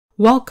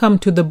Welcome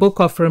to the Book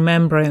of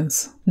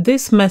Remembrance.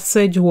 This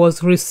message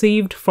was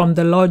received from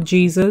the Lord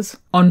Jesus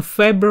on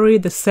February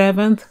the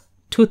 7th,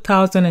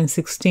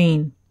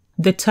 2016.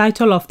 The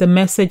title of the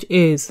message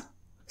is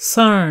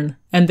CERN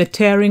and the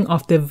Tearing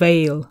of the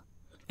Veil.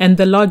 And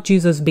the Lord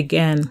Jesus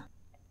began,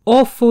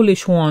 "O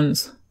foolish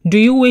ones, do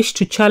you wish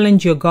to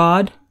challenge your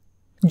God?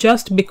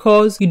 Just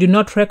because you do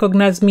not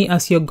recognize me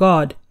as your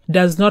God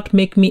does not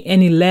make me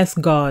any less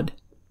God.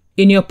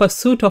 In your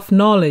pursuit of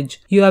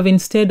knowledge, you have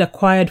instead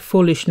acquired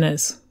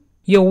foolishness.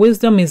 Your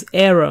wisdom is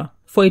error,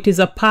 for it is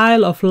a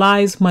pile of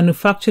lies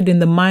manufactured in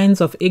the minds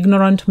of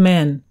ignorant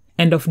men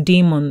and of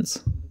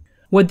demons.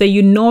 Whether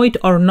you know it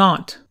or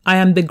not, I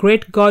am the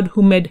great God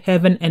who made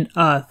heaven and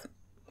earth.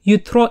 You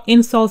throw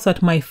insults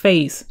at my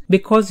face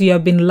because you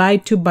have been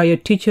lied to by your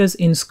teachers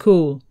in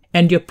school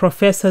and your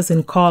professors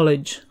in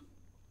college.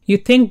 You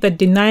think that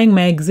denying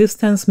my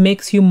existence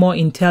makes you more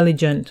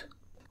intelligent.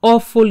 O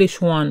foolish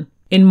one,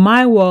 in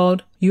my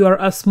world, you are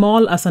as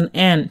small as an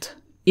ant.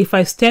 If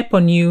I step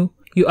on you,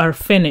 you are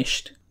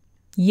finished.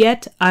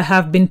 Yet I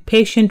have been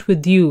patient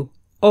with you,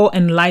 O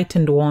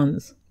enlightened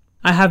ones.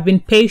 I have been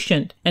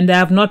patient, and I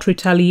have not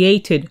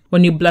retaliated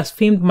when you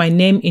blasphemed my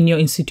name in your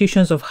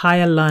institutions of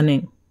higher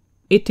learning.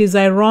 It is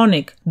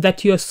ironic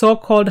that your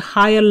so-called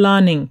higher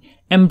learning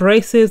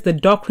embraces the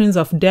doctrines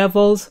of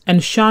devils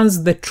and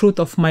shuns the truth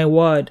of my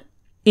word.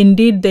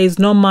 Indeed, there is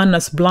no man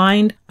as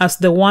blind as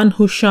the one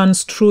who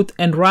shuns truth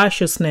and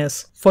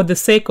righteousness for the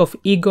sake of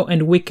ego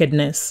and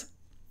wickedness.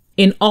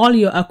 In all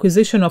your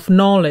acquisition of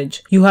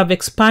knowledge, you have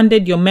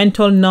expanded your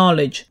mental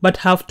knowledge,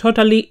 but have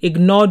totally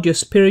ignored your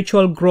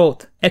spiritual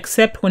growth,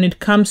 except when it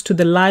comes to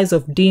the lies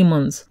of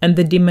demons and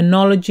the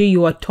demonology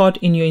you are taught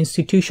in your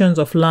institutions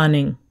of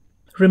learning.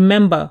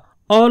 Remember,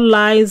 all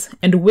lies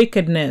and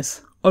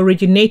wickedness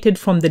originated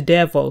from the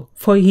devil,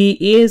 for he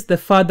is the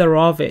father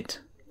of it.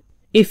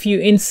 If you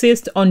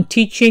insist on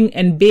teaching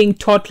and being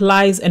taught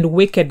lies and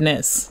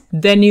wickedness,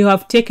 then you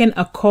have taken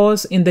a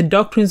course in the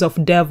doctrines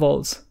of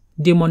devils,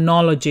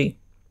 demonology.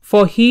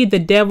 For he, the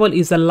devil,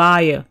 is a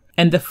liar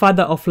and the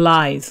father of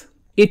lies.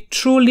 It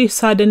truly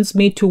saddens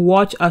me to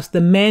watch as the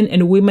men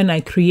and women I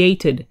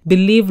created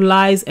believe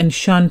lies and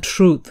shun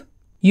truth.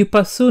 You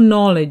pursue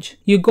knowledge,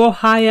 you go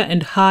higher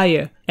and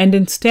higher, and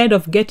instead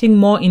of getting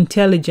more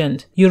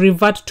intelligent, you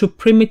revert to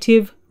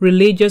primitive,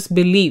 religious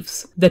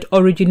beliefs that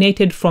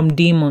originated from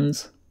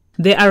demons.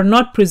 They are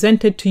not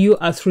presented to you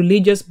as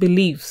religious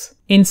beliefs.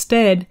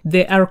 Instead,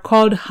 they are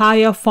called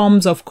higher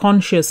forms of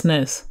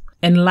consciousness,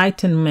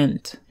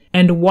 enlightenment,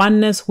 and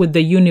oneness with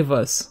the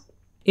universe.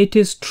 It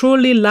is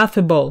truly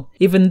laughable,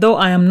 even though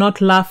I am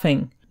not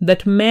laughing,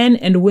 that men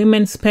and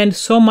women spend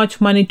so much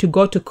money to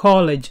go to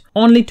college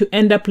only to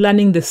end up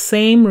learning the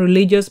same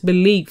religious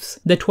beliefs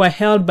that were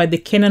held by the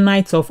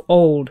Canaanites of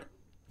old.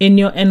 In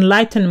your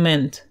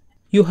enlightenment,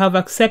 you have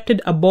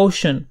accepted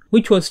abortion,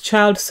 which was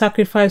child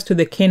sacrifice to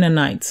the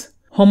Canaanites,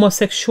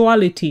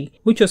 homosexuality,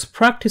 which was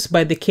practiced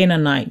by the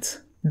Canaanites,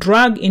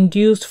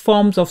 drug-induced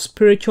forms of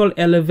spiritual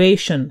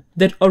elevation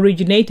that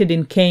originated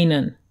in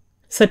Canaan,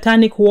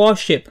 satanic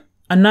worship,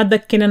 another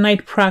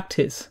Canaanite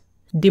practice,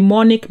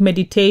 demonic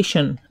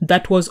meditation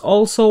that was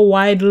also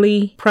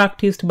widely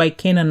practiced by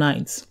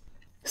Canaanites,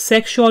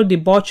 sexual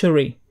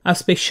debauchery, a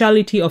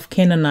specialty of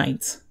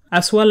Canaanites,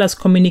 as well as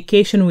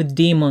communication with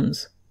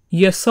demons.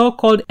 Your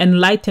so-called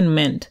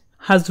enlightenment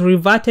has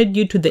reverted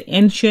you to the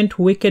ancient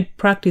wicked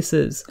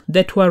practices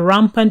that were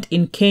rampant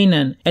in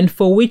Canaan and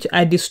for which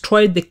I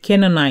destroyed the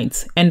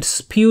Canaanites and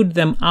spewed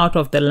them out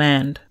of the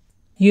land.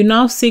 You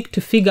now seek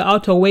to figure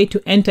out a way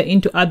to enter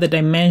into other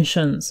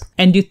dimensions,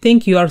 and you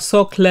think you are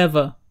so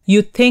clever.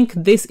 You think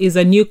this is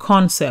a new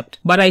concept,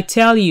 but I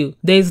tell you,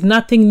 there is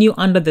nothing new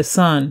under the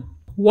sun.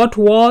 What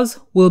was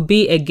will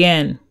be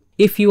again.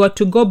 If you were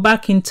to go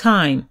back in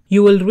time,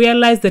 you will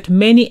realize that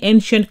many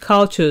ancient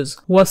cultures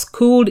were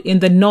schooled in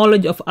the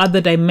knowledge of other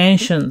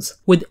dimensions,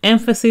 with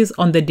emphasis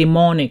on the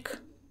demonic.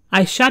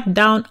 I shut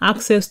down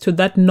access to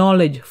that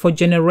knowledge for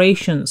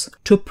generations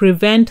to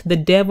prevent the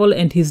devil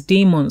and his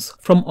demons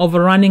from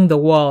overrunning the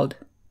world.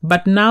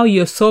 But now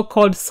your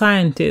so-called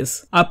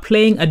scientists are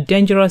playing a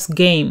dangerous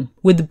game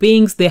with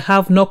beings they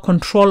have no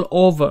control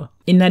over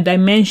in a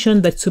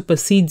dimension that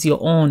supersedes your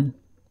own.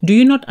 Do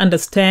you not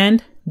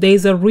understand? There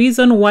is a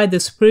reason why the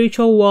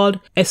spiritual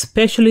world,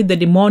 especially the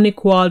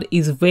demonic world,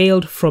 is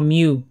veiled from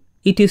you.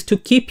 It is to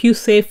keep you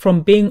safe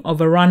from being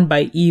overrun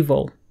by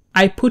evil.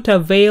 I put a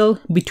veil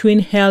between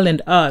hell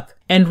and earth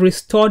and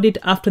restored it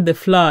after the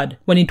flood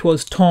when it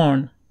was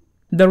torn.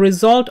 The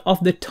result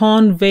of the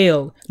torn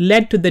veil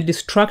led to the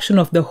destruction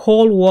of the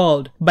whole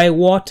world by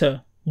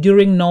water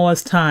during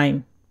Noah's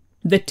time.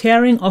 The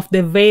tearing of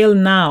the veil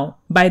now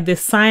by the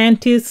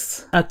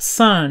scientists at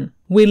CERN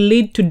will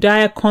lead to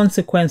dire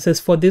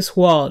consequences for this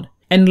world,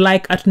 and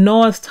like at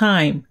Noah's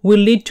time, will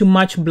lead to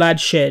much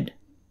bloodshed.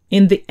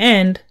 In the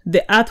end,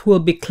 the earth will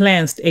be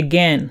cleansed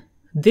again,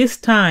 this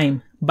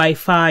time by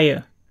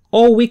fire.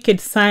 O wicked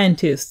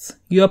scientists,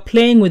 you are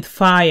playing with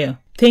fire,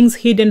 things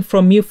hidden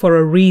from you for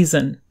a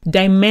reason,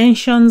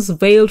 dimensions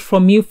veiled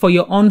from you for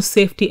your own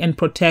safety and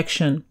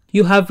protection.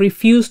 You have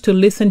refused to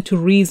listen to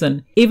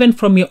reason, even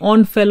from your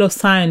own fellow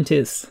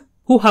scientists,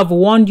 who have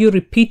warned you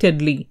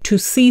repeatedly to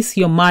cease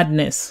your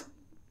madness.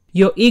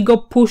 Your ego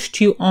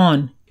pushed you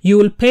on. You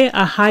will pay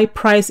a high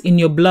price in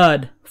your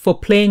blood for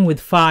playing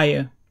with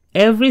fire.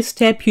 Every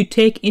step you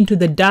take into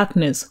the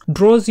darkness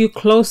draws you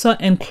closer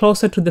and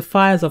closer to the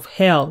fires of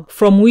hell,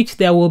 from which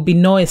there will be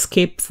no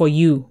escape for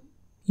you.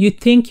 You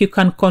think you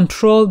can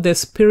control the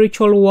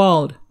spiritual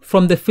world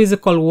from the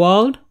physical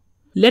world?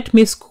 Let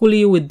me school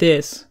you with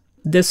this.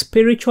 The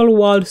spiritual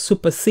world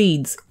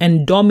supersedes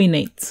and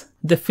dominates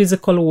the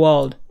physical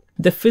world.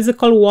 The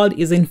physical world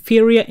is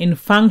inferior in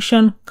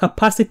function,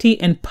 capacity,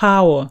 and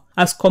power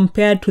as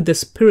compared to the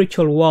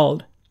spiritual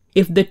world.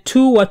 If the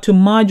two were to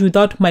merge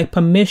without my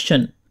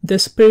permission, the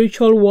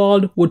spiritual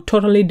world would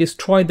totally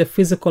destroy the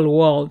physical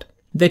world.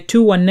 The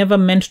two were never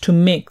meant to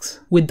mix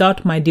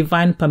without my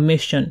divine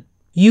permission.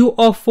 You,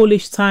 O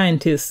foolish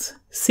scientists,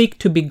 seek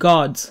to be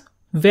gods.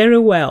 Very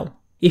well.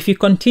 If you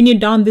continue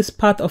down this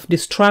path of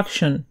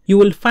destruction, you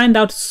will find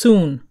out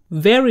soon,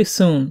 very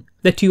soon,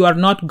 that you are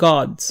not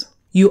gods.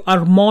 You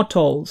are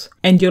mortals,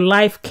 and your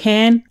life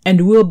can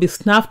and will be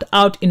snuffed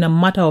out in a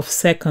matter of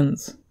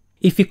seconds.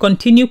 If you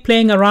continue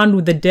playing around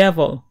with the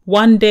devil,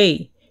 one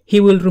day he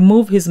will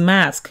remove his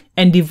mask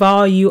and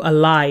devour you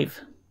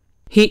alive.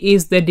 He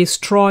is the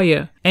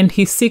destroyer, and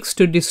he seeks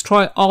to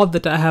destroy all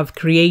that I have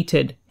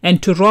created,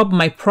 and to rob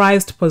my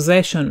prized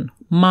possession,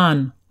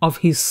 man, of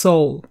his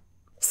soul.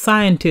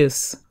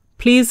 Scientists,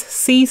 please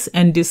cease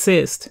and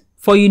desist,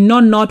 for you know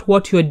not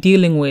what you are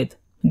dealing with.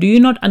 Do you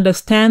not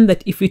understand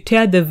that if you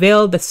tear the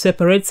veil that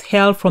separates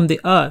hell from the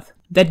earth,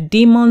 that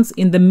demons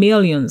in the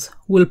millions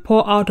will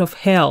pour out of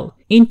hell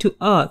into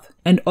earth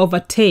and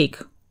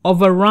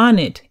overrun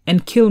it,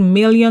 and kill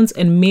millions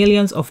and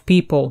millions of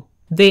people?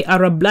 They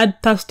are a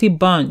bloodthirsty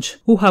bunch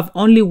who have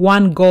only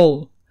one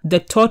goal, the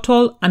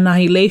total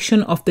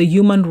annihilation of the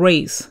human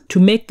race, to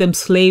make them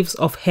slaves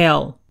of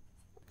hell.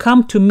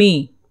 Come to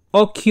me,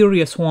 O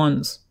curious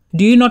ones.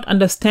 Do you not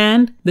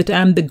understand that I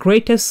am the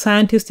greatest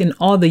scientist in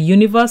all the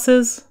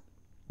universes?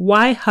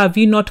 Why have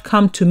you not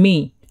come to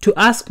me to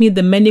ask me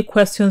the many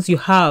questions you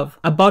have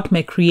about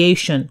my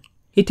creation?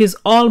 It is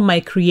all my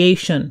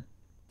creation.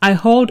 I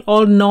hold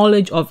all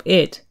knowledge of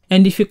it,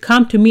 and if you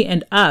come to me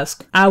and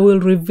ask, I will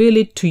reveal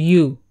it to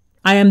you.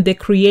 I am the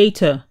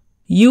creator.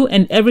 You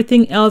and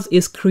everything else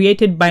is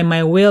created by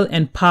my will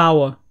and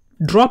power.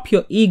 Drop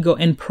your ego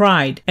and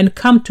pride and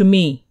come to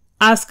me.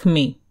 Ask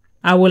me.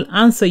 I will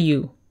answer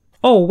you.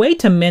 Oh,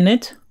 wait a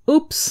minute.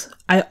 Oops,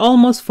 I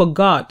almost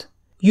forgot.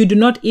 You do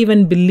not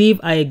even believe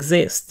I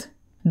exist.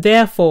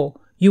 Therefore,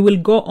 you will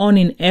go on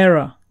in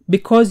error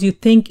because you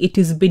think it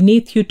is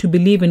beneath you to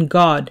believe in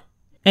God,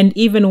 and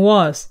even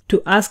worse,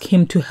 to ask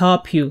Him to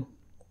help you.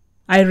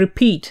 I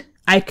repeat,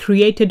 I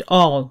created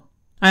all.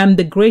 I am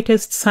the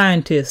greatest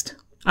scientist.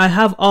 I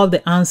have all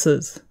the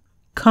answers.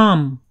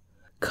 Come,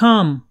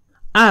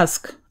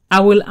 ask. I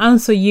will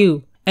answer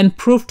you and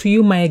prove to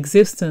you my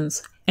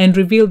existence and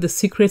reveal the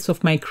secrets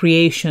of my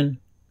creation.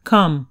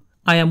 Come,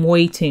 I am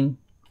waiting.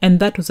 And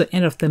that was the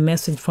end of the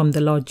message from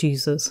the Lord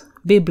Jesus.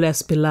 Be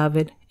blessed,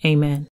 beloved. Amen.